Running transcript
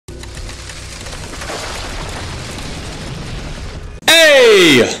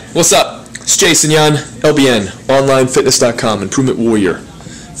Hey, what's up? It's Jason Yan, LBN, onlinefitness.com, Improvement Warrior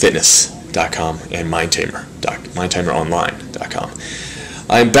Fitness.com, and MINDTAMER.com.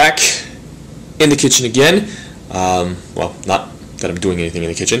 I'm back in the kitchen again. Well, not that I'm doing anything in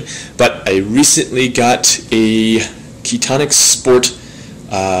the kitchen, but I recently got a Ketonix Sport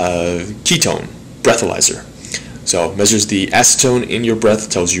ketone breathalyzer. So it measures the acetone in your breath,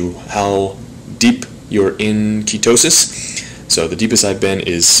 tells you how deep you're in ketosis. So the deepest I've been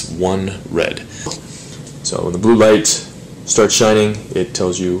is 1 red. So when the blue light starts shining, it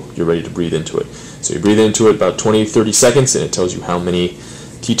tells you you're ready to breathe into it. So you breathe into it about 20-30 seconds, and it tells you how many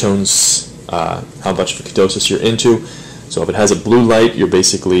ketones, how much of ketosis you're into. So if it has a blue light, you're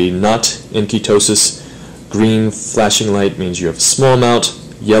basically not in ketosis. Green flashing light means you have a small amount.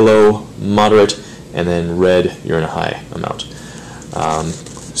 Yellow, moderate, and then red, you're in a high amount.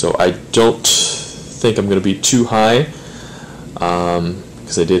 So I don't think I'm going to be too high,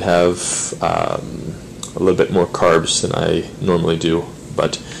 because I did have a little bit more carbs than I normally do,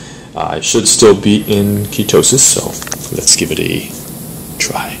 but I should still be in ketosis, so let's give it a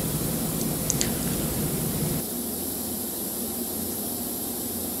try.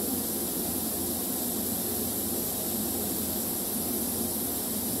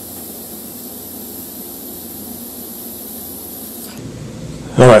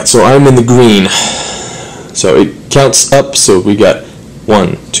 Alright, so I'm in the green. So it counts up, so we got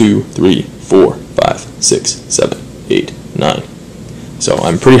 1, 2, 3, 4, 5, 6, 7, 8, 9. So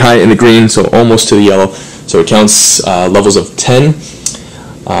I'm pretty high in the green, so almost to the yellow. So it counts levels of 10.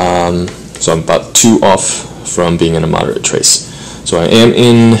 So I'm about 2 off from being in a moderate trace. So I am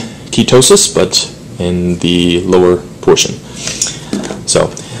in ketosis, but in the lower portion. So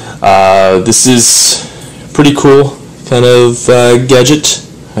this is pretty cool kind of gadget.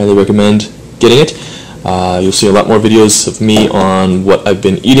 Highly recommend getting it. You'll see a lot more videos of me on what I've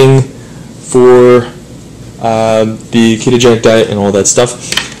been eating for the ketogenic diet and all that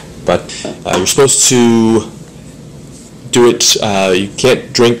stuff. But you're supposed to do it, you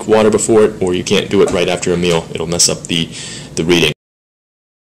can't drink water before it, or you can't do it right after a meal. It'll mess up the reading.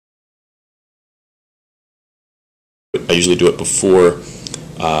 I usually do it before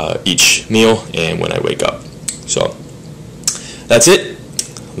each meal and when I wake up. So that's it.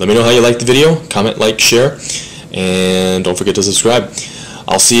 Let me know how you liked the video. Comment, like, share, and don't forget to subscribe.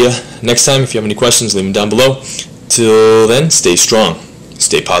 I'll see you next time. If you have any questions, leave them down below. Till then, stay strong,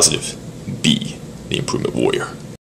 stay positive, be the Improvement Warrior.